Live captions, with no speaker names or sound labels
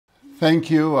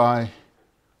Thank you. I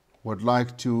would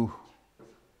like to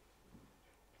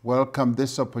welcome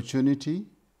this opportunity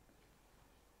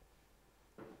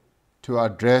to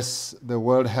address the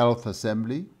World Health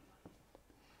Assembly.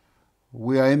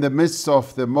 We are in the midst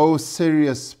of the most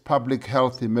serious public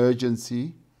health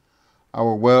emergency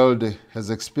our world has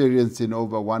experienced in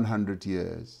over 100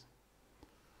 years.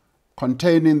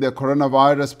 Containing the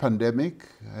coronavirus pandemic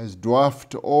has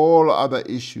dwarfed all other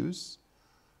issues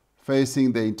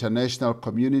facing the international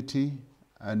community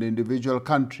and individual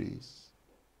countries.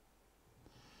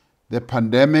 The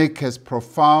pandemic has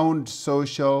profound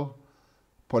social,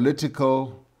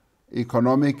 political,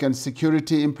 economic, and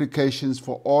security implications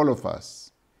for all of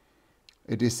us.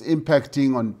 It is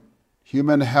impacting on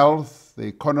human health, the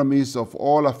economies of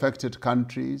all affected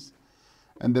countries,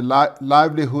 and the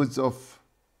livelihoods of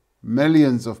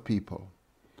millions of people.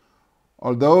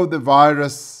 Although the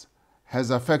virus has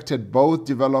affected both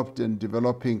developed and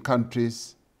developing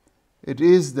countries, it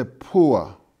is the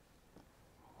poor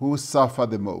who suffer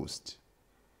the most.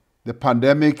 The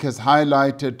pandemic has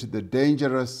highlighted the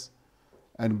dangerous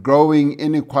and growing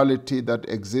inequality that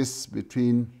exists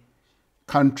between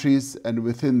countries and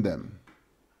within them.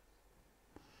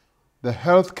 The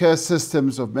healthcare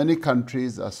systems of many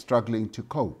countries are struggling to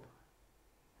cope.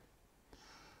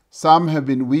 Some have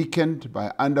been weakened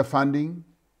by underfunding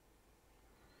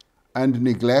and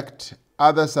neglect.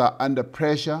 Others are under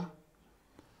pressure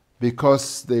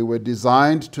because they were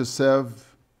designed to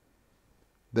serve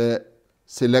the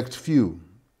select few.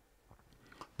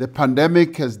 The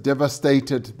pandemic has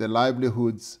devastated the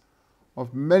livelihoods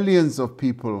of millions of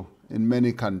people in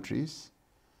many countries.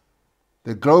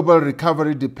 The global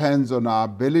recovery depends on our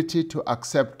ability to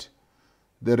accept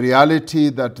the reality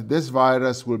that this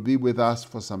virus will be with us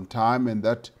for some time and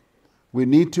that we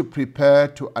need to prepare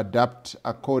to adapt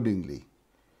accordingly.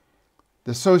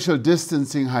 The social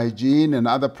distancing, hygiene, and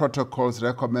other protocols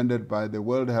recommended by the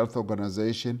World Health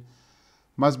Organization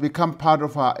must become part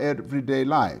of our everyday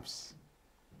lives.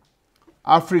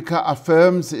 Africa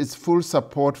affirms its full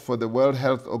support for the World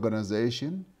Health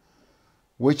Organization,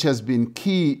 which has been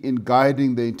key in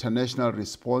guiding the international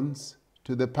response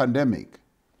to the pandemic.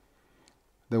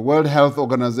 The World Health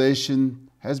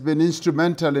Organization has been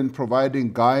instrumental in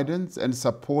providing guidance and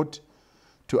support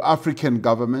to African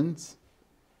governments.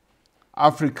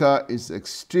 Africa is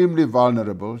extremely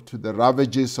vulnerable to the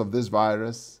ravages of this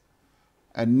virus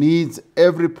and needs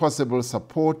every possible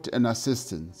support and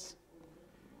assistance.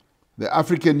 The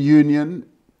African Union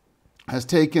has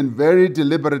taken very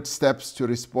deliberate steps to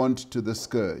respond to the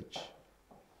scourge.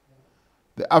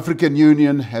 The African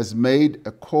Union has made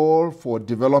a call for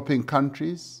developing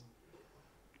countries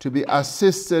to be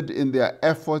assisted in their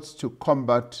efforts to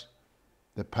combat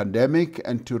the pandemic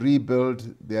and to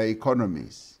rebuild their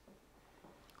economies.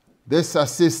 This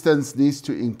assistance needs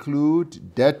to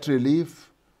include debt relief.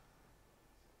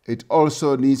 It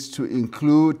also needs to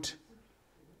include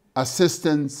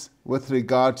assistance with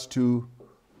regard to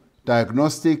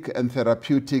diagnostic and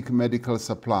therapeutic medical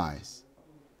supplies.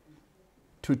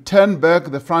 To turn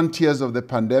back the frontiers of the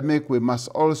pandemic, we must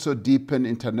also deepen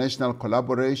international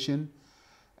collaboration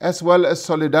as well as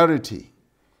solidarity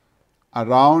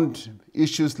around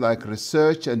issues like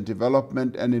research and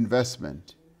development and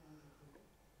investment.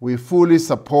 We fully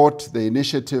support the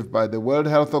initiative by the World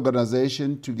Health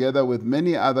Organization, together with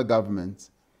many other governments,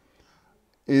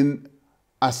 in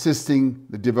assisting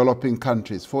the developing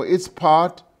countries. For its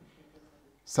part,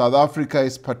 South Africa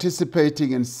is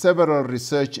participating in several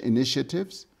research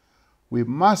initiatives. We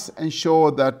must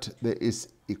ensure that there is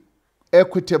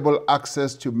equitable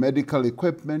access to medical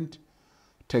equipment,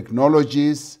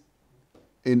 technologies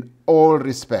in all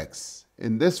respects.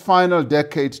 In this final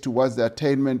decade towards the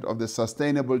attainment of the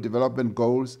Sustainable Development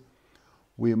Goals,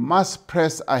 we must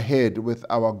press ahead with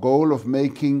our goal of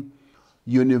making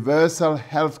universal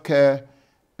healthcare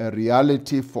a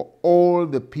reality for all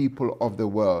the people of the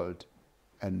world,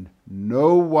 and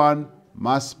no one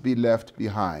must be left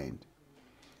behind.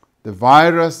 The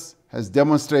virus has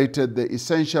demonstrated the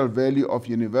essential value of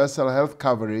universal health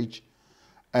coverage,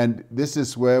 and this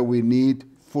is where we need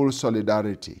full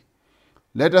solidarity.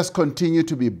 Let us continue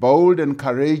to be bold and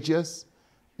courageous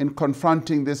in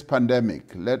confronting this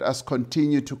pandemic. Let us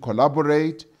continue to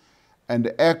collaborate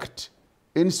and act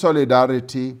in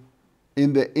solidarity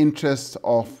in the interest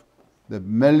of the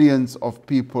millions of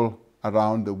people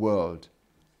around the world.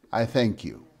 I thank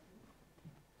you.